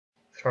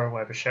tutorial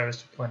where the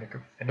shadows to plan a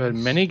group of Heard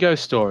enemies. many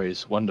ghost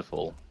stories.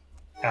 Wonderful.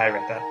 I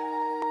read that.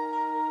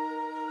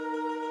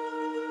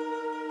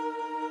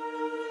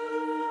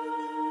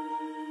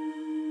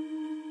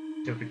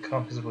 It will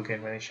become visible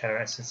again when the shadow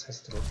essence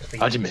has to leave.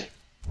 Aragami.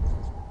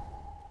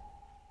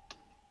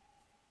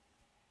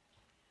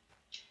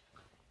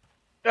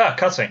 Ah,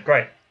 cutscene,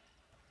 great.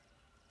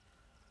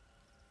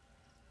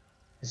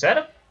 Is that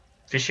a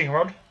fishing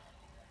rod?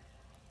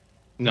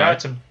 No,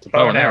 it's a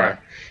bow and arrow.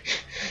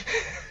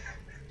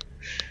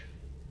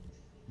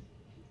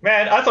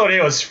 Man, I thought he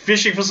was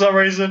fishing for some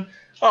reason.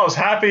 I was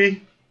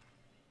happy.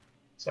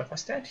 So if I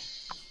stand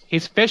here...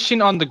 He's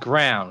fishing on the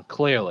ground,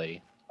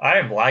 clearly. I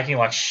am lagging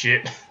like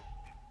shit.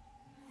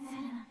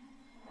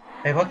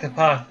 Hey, look, that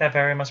path. That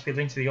barrier must be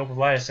linked to the orb of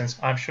light essence.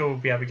 I'm sure we'll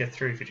be able to get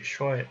through if you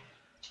destroy it.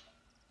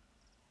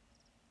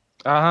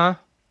 Uh-huh.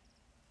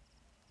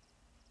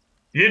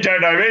 You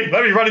don't know me.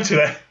 Let me run into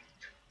that.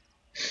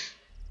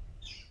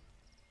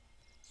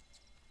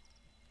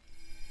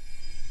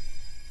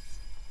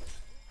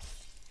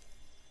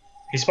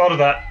 He spotted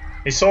that.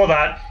 He saw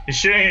that. He's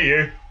shooting at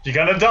you. You're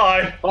gonna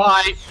die.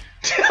 Bye.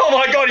 Oh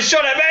my god, he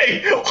shot at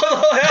me! What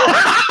the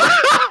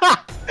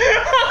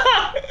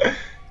hell?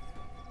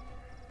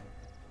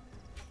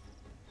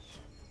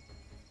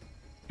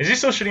 Is he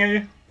still shooting at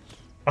you?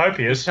 I hope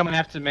he is. He's coming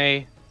after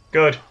me.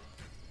 Good.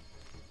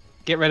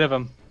 Get rid of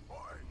him.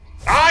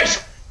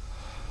 Ice!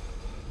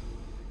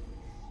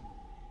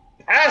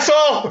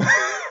 Asshole!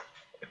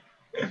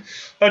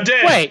 I'm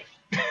dead. Wait.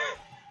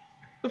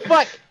 The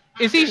fuck?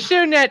 Is he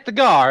shooting at the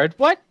guard?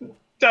 What?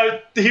 No,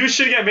 he was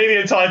shooting at me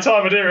the entire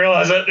time. I didn't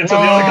realise it until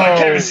the other guy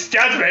came and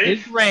stabbed me.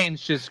 His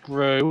range just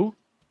grew.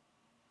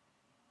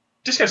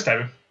 Just go stab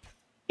him.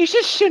 He's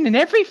just shooting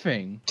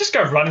everything. Just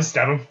go run and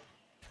stab him.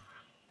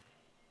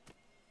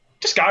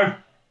 Just go.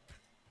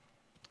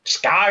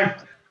 Just go.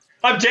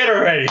 I'm dead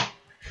already.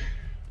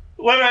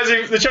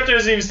 The chapter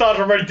hasn't even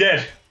started. I'm already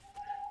dead.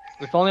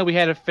 If only we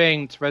had a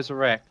thing to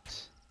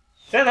resurrect.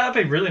 Yeah,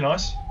 that'd be really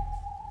nice.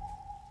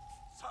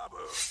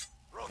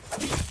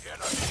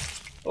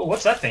 Oh,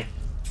 what's that thing?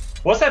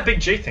 What's that big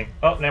G thing?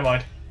 Oh, never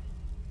mind.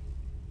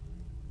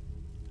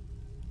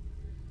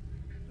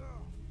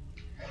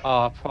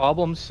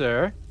 Problem,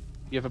 sir.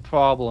 You have a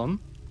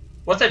problem.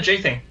 What's that G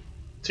thing?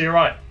 To your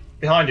right.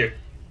 Behind you.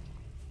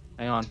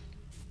 Hang on.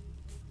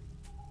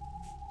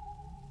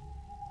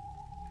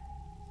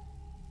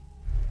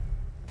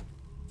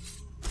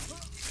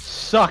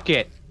 Suck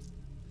it!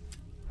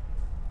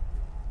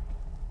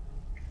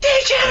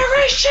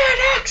 Degeneration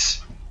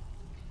X!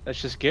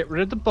 Let's just get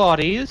rid of the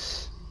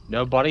bodies.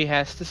 Nobody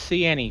has to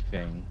see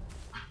anything.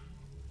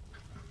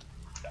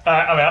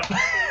 I'm out.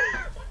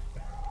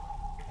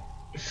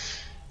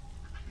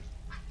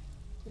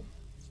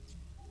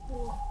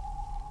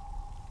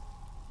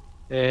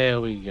 There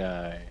we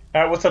go.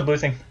 Alright, what's that blue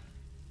thing?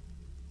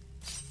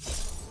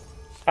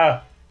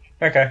 Oh,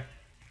 okay.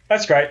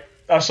 That's great.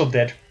 I'm still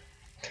dead.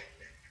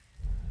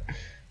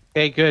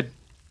 Okay, good.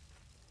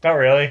 Not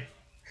really.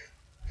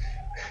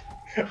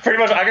 Pretty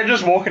much, I can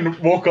just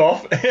walk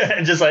off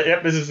and just like,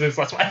 yep, this is this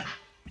last way.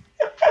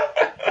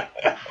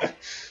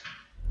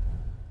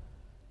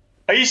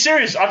 Are you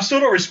serious? I'm still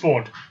not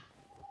respawned.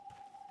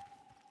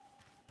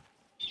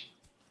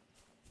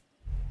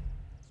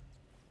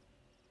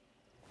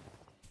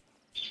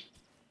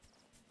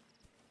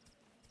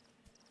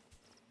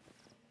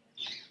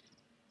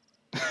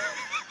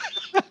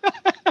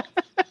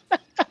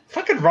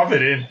 Fucking rub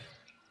it in.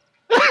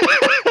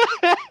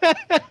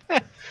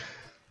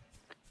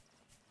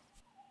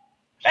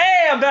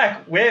 Hey, I'm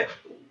back. Where?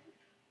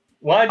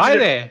 Why did Hi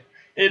there.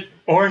 It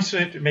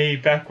oriented me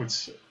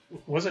backwards.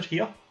 Was it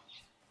here?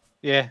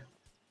 Yeah.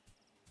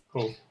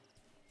 Cool.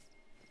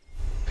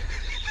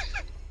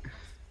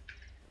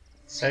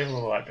 Save a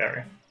little light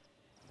barrier.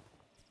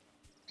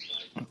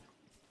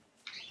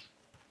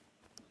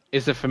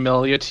 Is it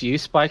familiar to you,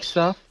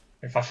 Spikestuff?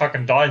 If I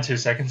fucking die in 2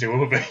 seconds, it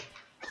will be.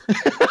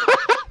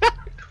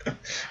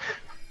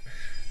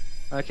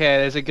 Okay,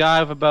 there's a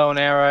guy with a bow and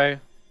arrow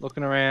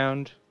looking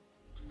around,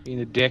 being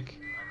a dick.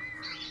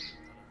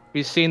 Have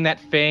you seen that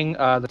thing,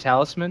 the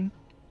talisman?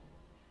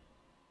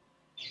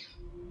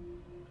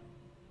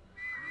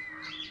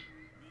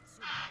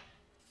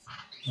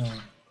 Hmm.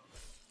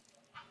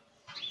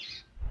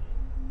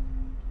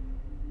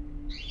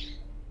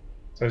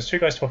 So there's two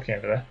guys talking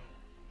over there.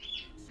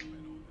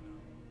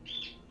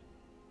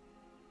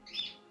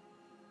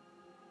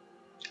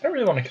 I don't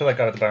really want to kill that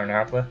guy with the bow and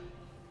arrow up there.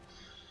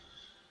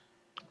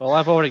 Well,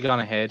 I've already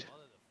gone ahead.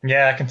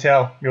 Yeah, I can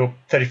tell. You're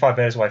 35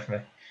 meters away from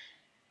me.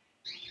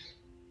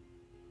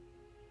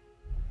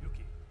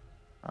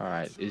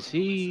 Alright, is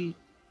he...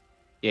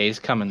 Yeah, he's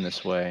coming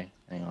this way.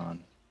 Hang on.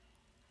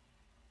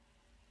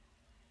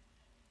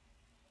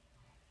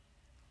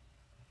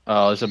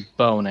 Oh, there's a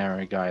bow and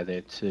arrow guy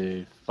there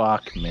too.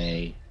 Fuck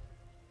me.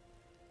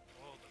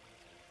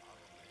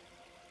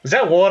 Is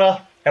that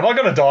water? Am I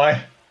gonna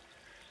die?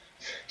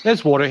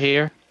 There's water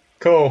here.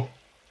 Cool.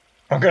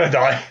 I'm gonna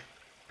die.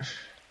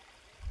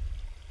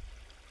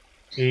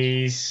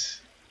 He's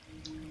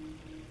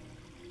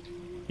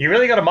You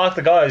really gotta mark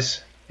the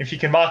guys. If you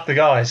can mark the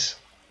guys.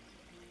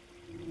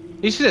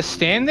 You should just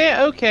stand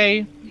there?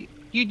 Okay.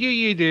 You do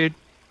you, dude.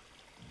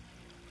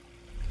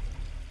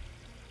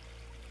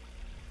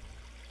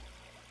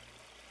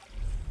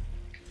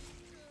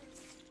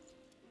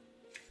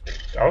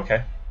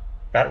 Okay.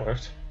 That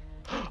worked.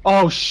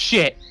 Oh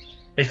shit!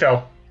 He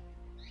fell.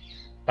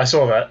 I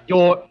saw that.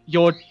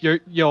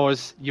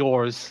 Yours.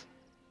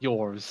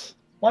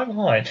 Why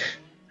mine?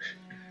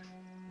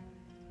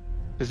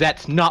 Because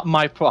that's not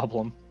my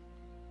problem.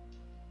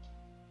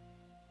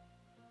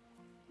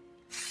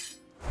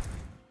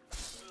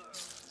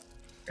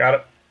 Got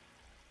it.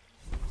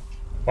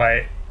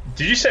 Wait,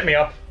 did you set me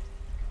up?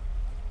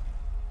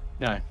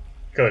 No.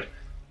 Good.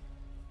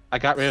 I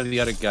got rid of the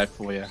other guy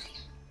for you.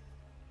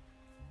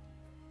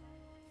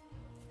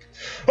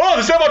 Oh,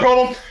 it's not my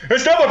problem!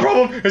 It's not my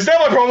problem! It's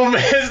not my problem!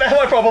 It's not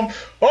my problem!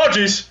 Oh,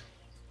 jeez!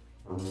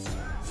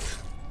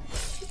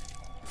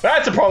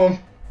 That's a problem!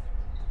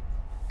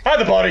 Hide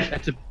the body!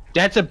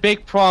 That's a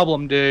big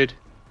problem, dude.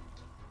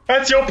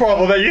 That's your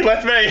problem that you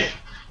left me!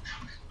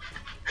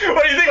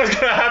 What do you think was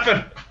gonna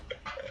happen?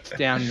 It's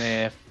down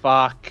there.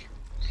 Fuck.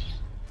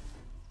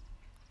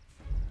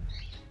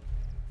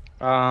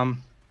 Oh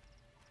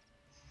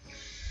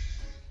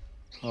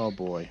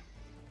boy.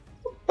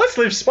 Let's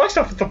leave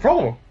Spikestuff with the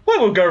problem. What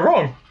will go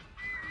wrong?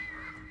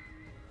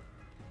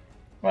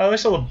 Well, at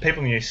least all the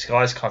people in the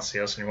skies can't see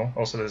us anymore.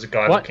 Also, there's a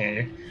guy looking at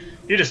you.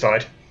 You just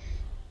died.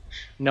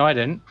 No, I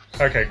didn't.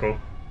 Okay, cool.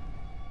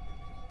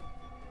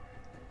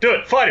 Do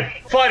it! Fight him!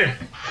 Fight him!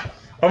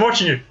 I'm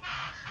watching you.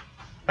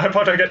 I hope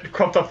I don't get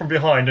cropped up from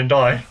behind and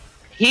die.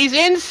 He's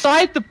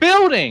inside the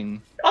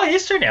building! Oh, he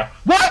is too now.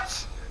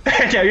 What?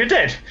 Yeah, you're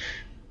dead.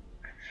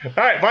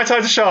 Alright, my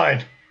time to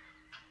shine.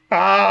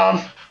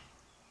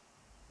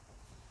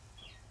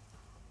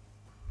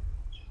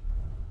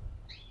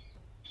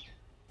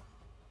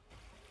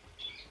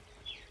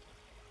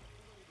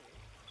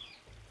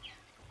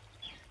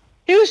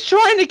 He was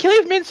trying to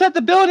kill him inside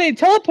the building and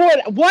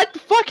teleport. What the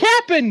fuck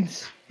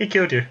happened? He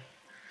killed you.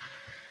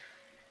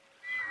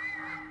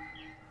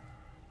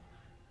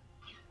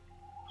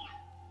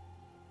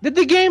 Did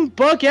the game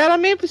bug out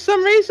on me for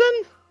some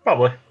reason?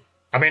 Probably.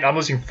 I mean, I'm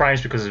losing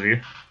frames because of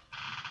you.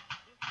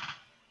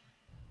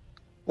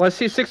 Well, I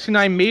see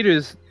 69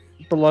 meters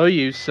below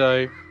you,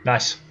 so...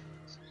 Nice.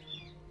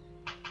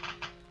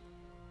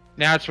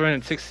 Now it's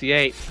running at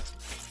 68.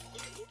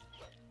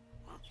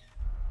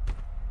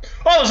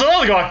 Oh, there's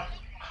another guy!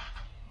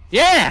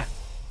 Yeah!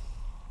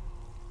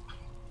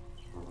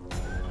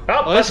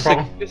 Oh, that's a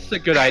problem. This is a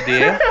good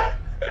idea.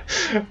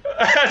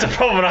 That's a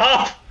problem and a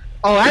half.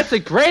 Oh, that's a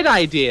great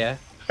idea.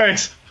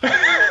 Thanks.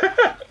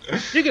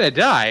 You're gonna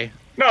die.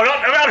 No,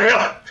 I'm out of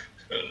here.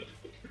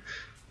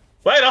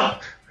 Later.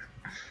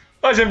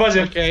 Buzz in, buzz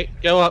in. Okay,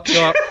 go up,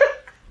 go up.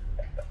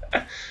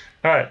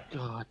 Alright.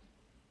 God.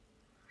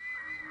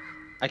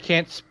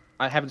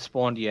 I haven't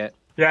spawned yet.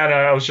 Yeah, no,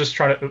 I was just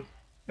trying to...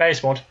 Now you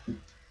spawned.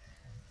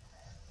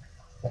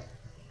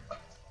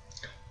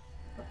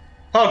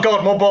 Oh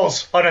god, more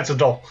balls. Oh, that's a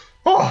doll.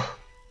 Oh!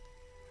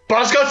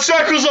 But it's got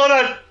circles on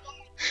it!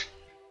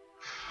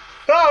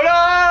 Oh no!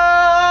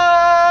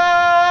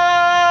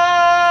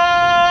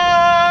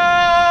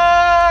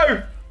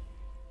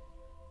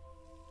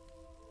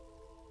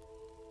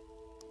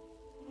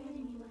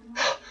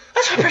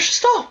 That's my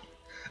precious doll!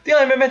 The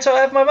only memento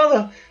I have of my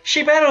mother.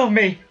 She battled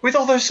me with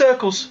all those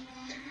circles.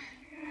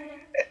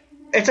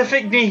 It's a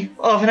figni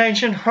of an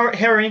ancient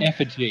heroine.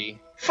 Effigy.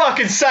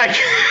 Fucking sake!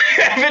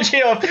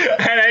 Effigy of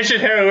an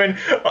ancient heroine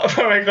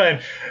from my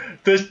clan.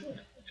 The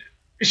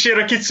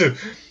Shirakitsu.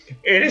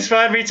 It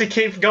inspired me to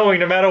keep going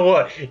no matter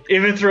what,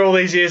 even through all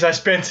these years I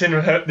spent in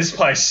this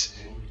place.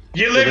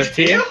 You lived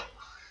here?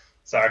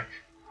 Sorry.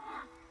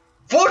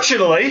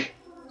 Fortunately,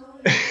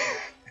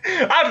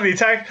 after the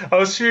attack, I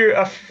was too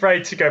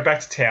afraid to go back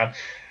to town.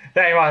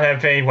 They might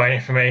have been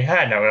waiting for me. I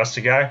had nowhere else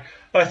to go.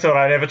 I thought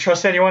I'd never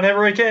trust anyone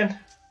ever again.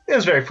 It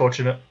was very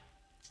fortunate.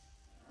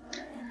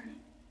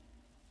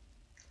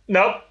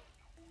 Nope.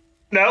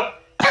 Nope.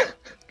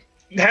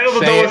 Handle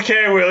the door with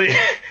care, will you?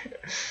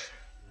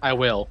 I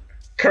will.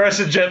 Caress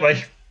it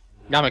gently.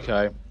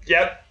 Namiko.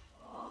 Yep.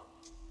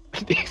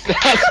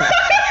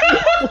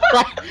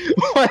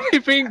 Why are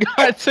you being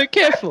guarded so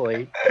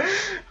carefully?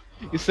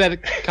 You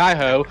said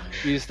Kaiho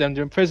used them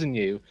to imprison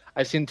you.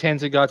 I've seen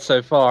tens of gods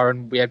so far,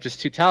 and we have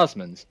just 2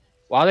 talismans.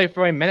 Why are they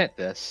throwing men at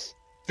this?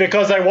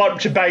 Because they want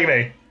to bang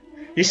me.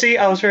 You see,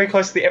 I was very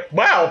close to the...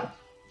 Wow!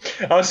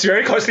 I was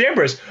very close to the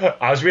Empress.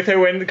 I was with her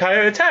when the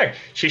Kaiho attacked.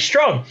 She's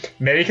strong.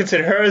 Maybe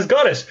consider her as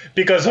goddess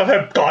because of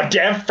her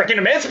goddamn freaking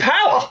immense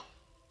power.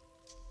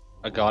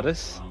 A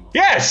goddess?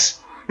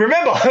 Yes!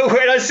 Remember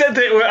when I said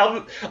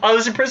that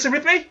others imprisoned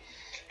with me?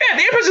 Yeah,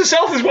 the Empress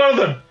herself is one of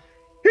them.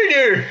 Who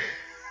knew?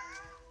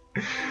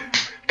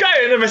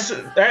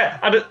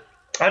 Kaiho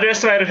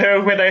underestimated her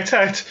when they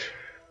attacked.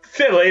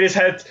 Their leaders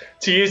had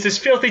to use this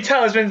filthy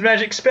talisman's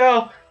magic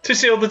spell to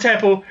seal the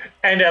temple,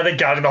 and now they're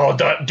guarding the whole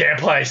damn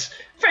place.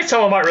 In fact,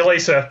 someone might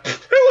release her.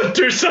 Who would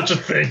do such a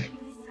thing?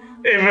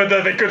 Even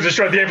though they could have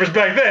destroyed the Emperors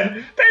back then,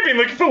 they've been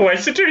looking for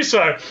ways to do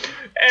so.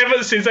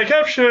 Ever since they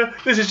captured her,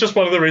 this is just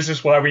one of the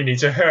reasons why we need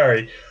to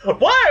hurry.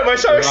 Why am I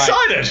so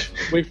excited?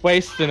 We've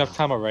wasted enough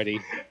time already.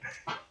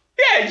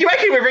 Yeah, you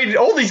making me read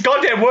all these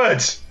goddamn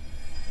words.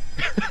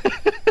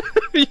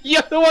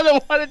 You're the one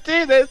that wanted to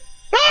do this.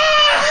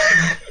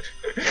 Ah!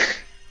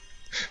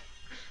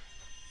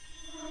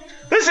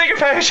 The secret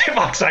passage,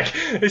 fuck's sake.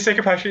 The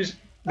secret passage,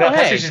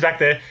 passage is back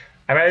there.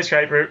 I made a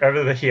straight route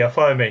over here.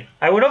 Follow me.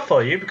 I will not follow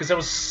you because there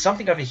was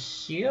something over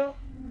here.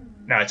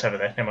 No, it's over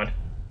there. Never mind.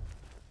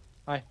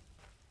 Hi.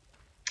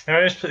 I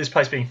noticed this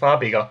place being far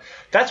bigger.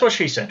 That's what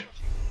she said.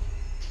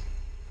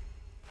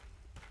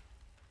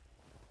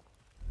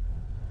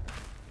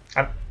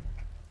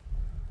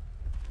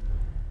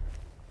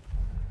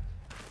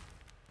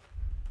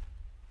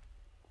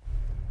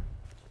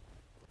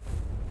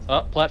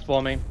 Oh,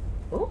 platforming.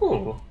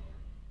 Ooh.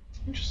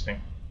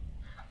 Interesting.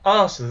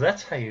 Oh, so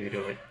that's how you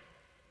do it.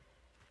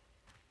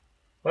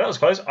 Well, that was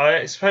close.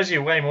 I suppose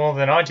you weigh more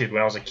than I did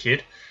when I was a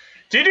kid.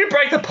 Did you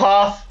break the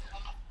path?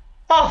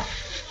 Oh,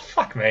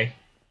 fuck me.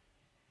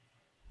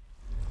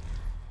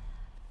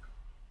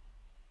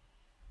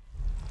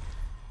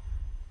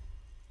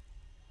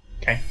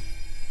 Okay.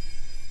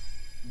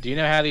 Do you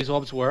know how these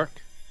orbs work?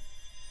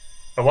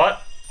 The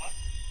what?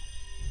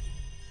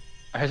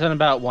 I heard something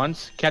about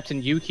once.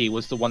 Captain Yuki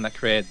was the one that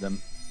created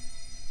them.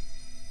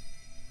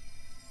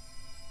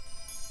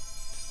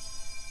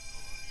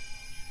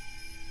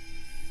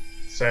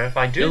 So if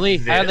I do Billy,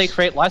 this... how do they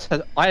create light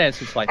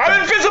ensigns like that?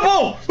 I'm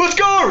invisible! Let's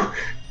go!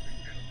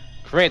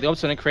 Great, the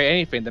orbs don't create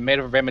anything. They're made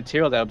of a red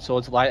material that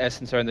absorbs light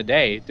essence during the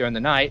day. During the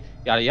night,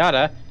 yada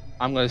yada.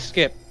 I'm gonna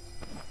skip.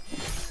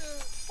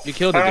 You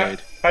killed the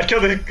dude. I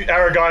killed the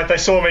Aragami. They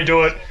saw me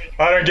do it.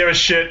 I don't give a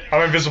shit.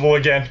 I'm invisible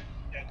again.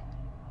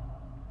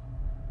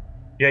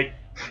 Yeet.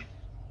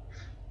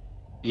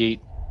 Yeet.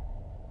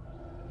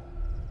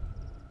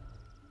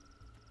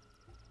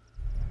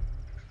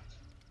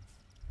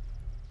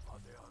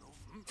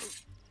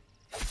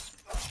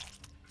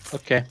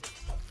 Okay.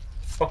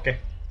 Okay.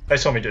 They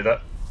saw me do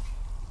that.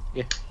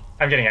 Yeah.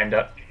 I'm getting aimed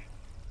at.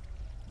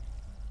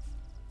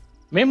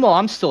 Meanwhile,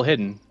 I'm still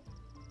hidden.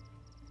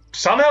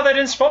 Somehow they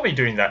didn't spot me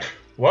doing that.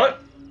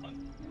 What?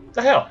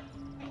 The hell?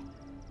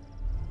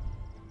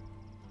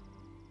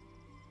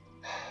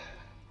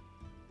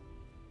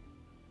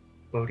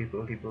 Booty,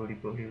 booty, booty,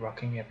 booty,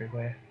 rocking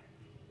everywhere.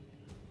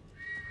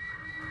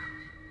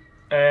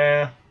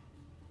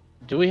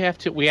 Do we have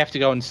to? We have to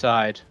go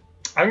inside.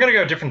 I'm gonna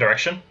go a different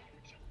direction.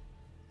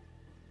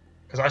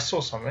 Because I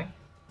saw something.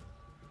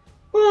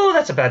 Ooh,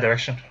 that's a bad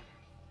direction.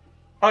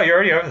 Oh, you're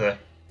already over there.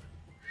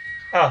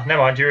 Oh,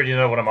 never mind, you already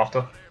know what I'm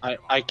after.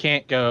 I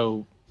can't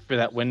go through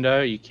that window,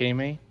 are you kidding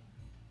me?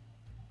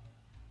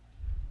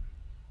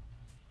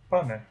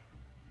 Oh no.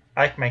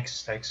 I make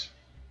mistakes.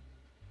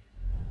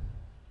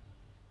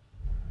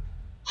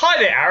 Hi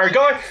there,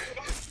 Aragami!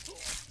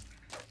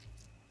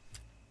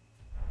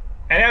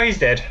 And now he's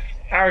dead.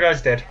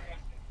 Aragami's dead.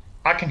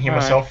 I can hear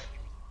myself.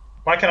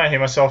 Why can't I hear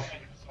myself?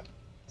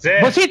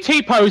 Zed. Was he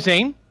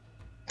T-posing?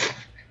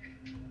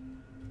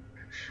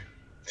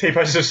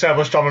 T-pose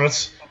established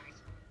dominance.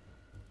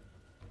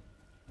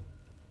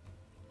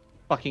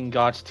 Fucking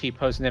gods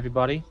T-posing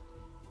everybody.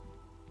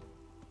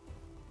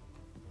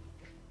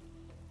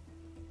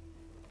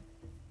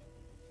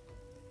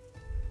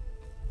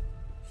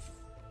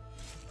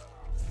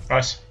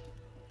 Nice.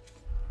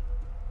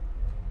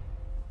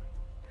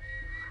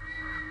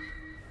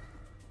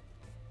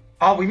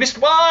 Oh, we missed.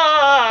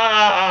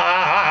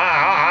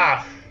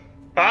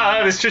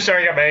 There's two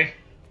staring at me.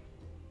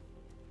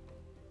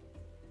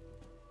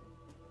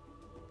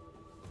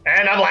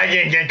 And I'm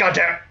lagging again,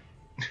 goddamn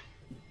it.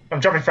 I'm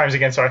dropping frames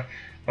again, sorry.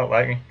 Not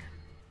lagging.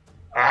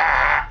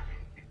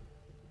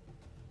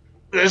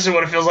 This is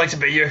what it feels like to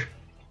be you.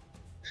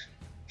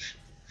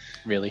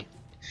 Really?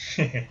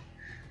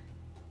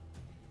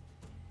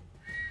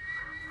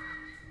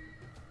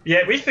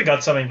 Yeah, we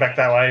forgot something back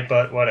that way,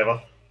 but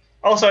whatever.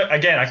 Also,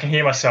 again, I can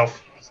hear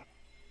myself.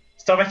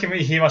 Stop making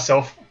me hear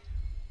myself.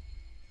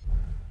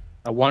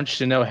 I want you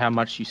to know how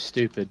much you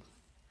stupid.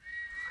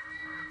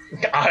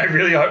 I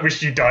really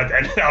wish you died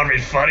then. That would be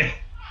funny.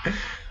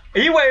 Are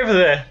you way over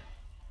there?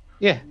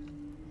 Yeah.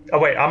 Oh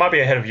wait, I might be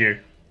ahead of you.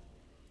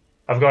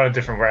 I've gone a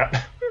different route.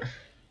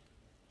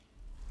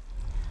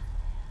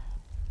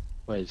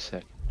 Wait a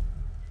second.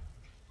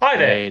 Hi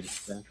there. Wait a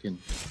second.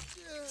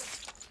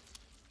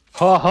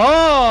 Ha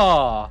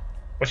ha!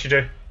 What you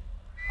do?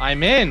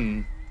 I'm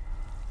in.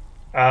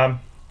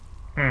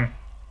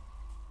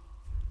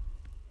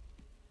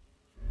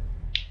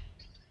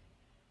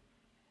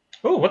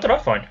 Ooh, what did I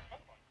find?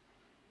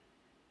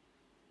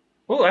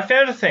 Ooh, I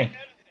found a thing.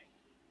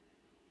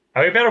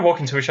 Are we about to walk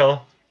into each other?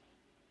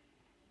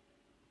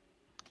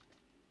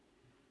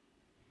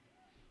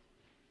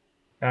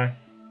 No.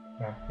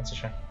 No, that's a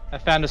shame. I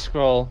found a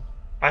scroll.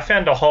 I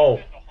found a hole.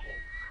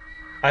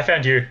 I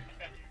found you.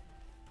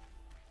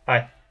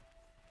 Hi.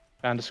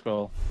 Found a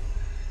scroll.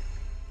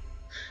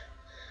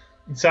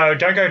 So,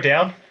 don't go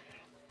down.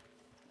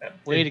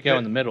 We need to go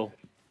in the middle.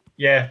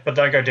 Yeah, but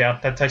don't go down.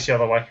 That takes the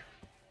other way.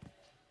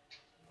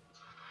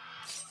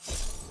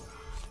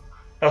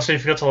 Also, you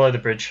forgot to lower the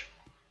bridge.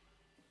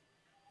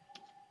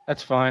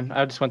 That's fine.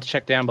 I just want to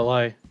check down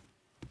below.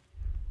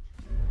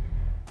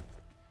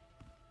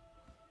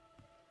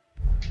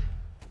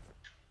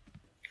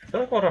 I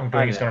feel like what I'm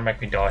doing is going to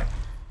make me die.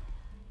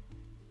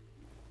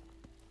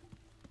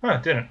 Oh,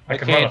 it didn't. I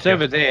can run Okay, up it's here.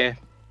 over there.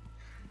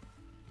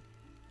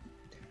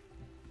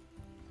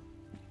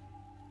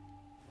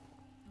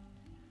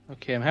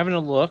 Okay, I'm having a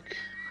look.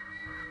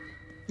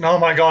 Oh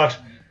my god.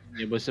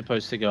 It was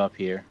supposed to go up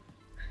here.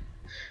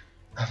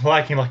 I'm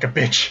lagging like a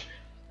bitch.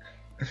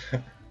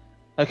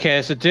 Okay,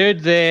 there's a dude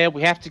there.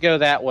 We have to go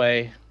that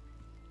way.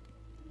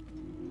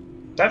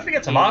 Don't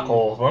forget to mark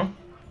all of them.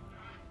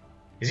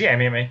 Is he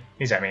aiming at me?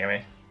 He's aiming at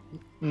me.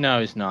 No,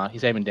 he's not.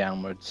 He's aiming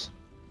downwards.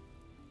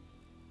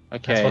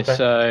 That's Okay, what they-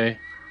 so...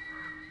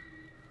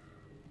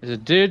 There's a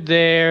dude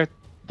there.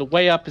 The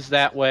way up is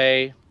that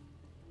way.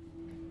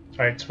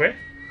 Wait, it's where?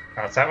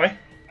 Oh, it's that way?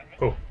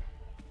 Cool.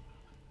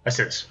 I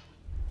see this.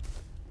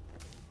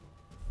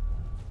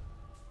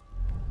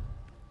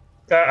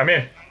 I'm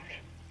in.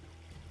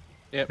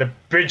 Yep. The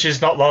bridge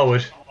is not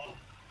lowered.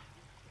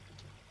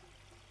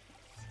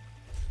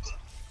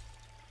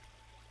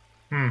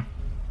 Hmm.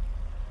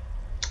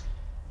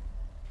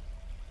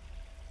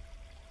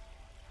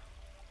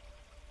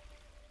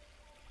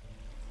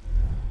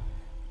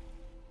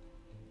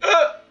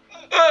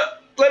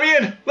 Let me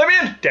in! Let me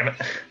in! Damn it.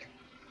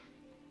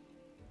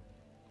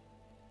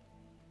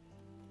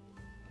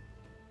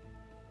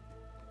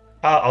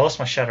 I lost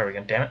my shadow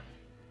again, damn it.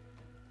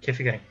 Keep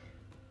forgetting.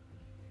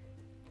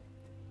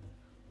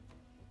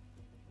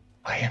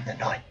 I am the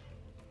Knight.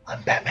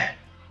 I'm Batman.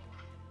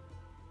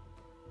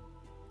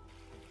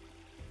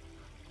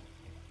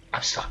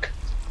 I'm stuck.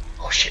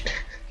 Oh shit.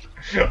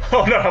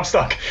 Oh no, I'm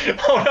stuck.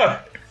 Oh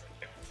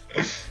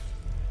no.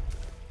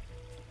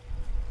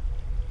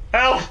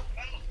 Help!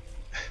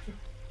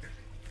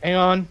 Hang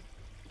on.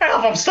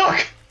 Help, I'm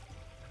stuck!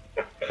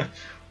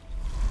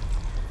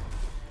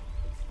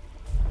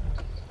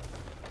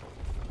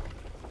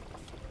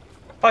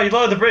 Oh, you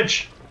lowered the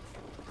bridge.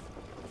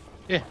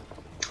 Yeah.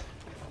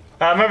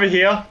 I'm over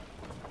here.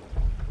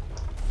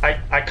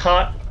 I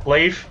can't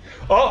leave.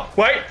 Oh,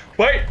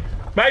 wait,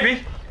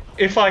 maybe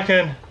if I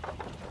can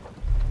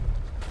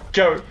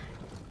go.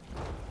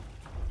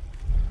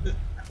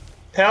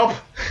 Help!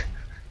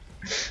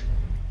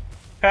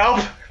 Help!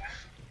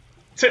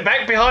 Sit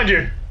back behind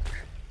you.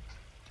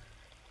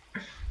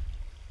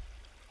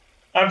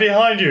 I'm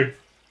behind you.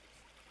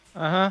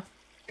 Uh-huh.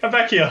 Come Come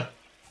back here.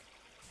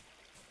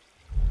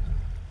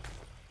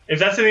 If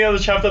that's in the other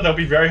chapter, that'll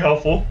be very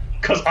helpful,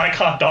 because I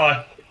can't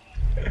die.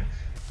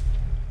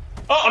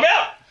 Oh, I'm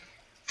out!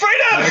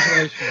 Freedom!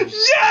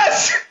 Congratulations.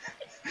 Yes!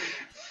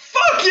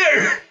 Fuck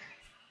you!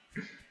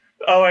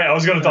 Oh wait, I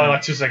was gonna die in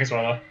like 2 seconds,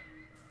 wasn't I?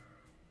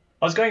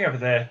 I was going over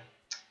there.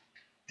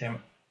 Damn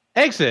it.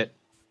 Exit.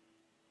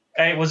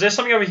 Hey, was there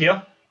something over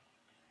here?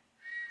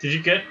 Did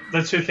you get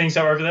the 2 things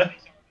that were over there?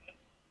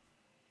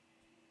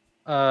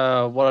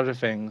 What other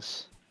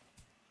things?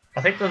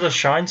 I think they're the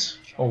shines,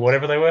 or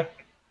whatever they were.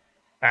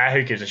 Ah,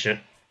 who gives a shit?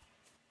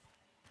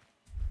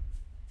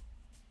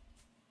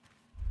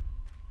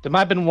 There might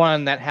have been one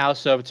in that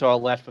house over to our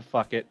left, but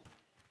fuck it.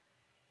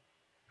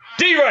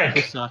 D rank!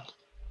 They suck.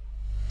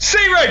 C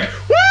rank!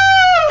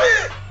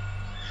 Woo!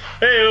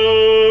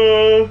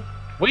 Heyo!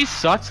 We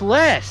sucked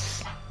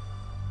less.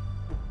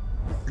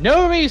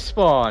 No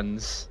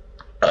respawns.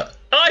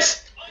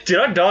 Nice! Did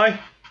I die?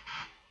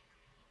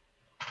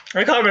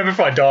 I can't remember if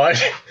I died.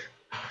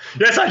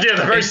 Yes, I did at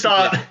the very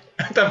start.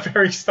 At the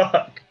very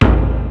start.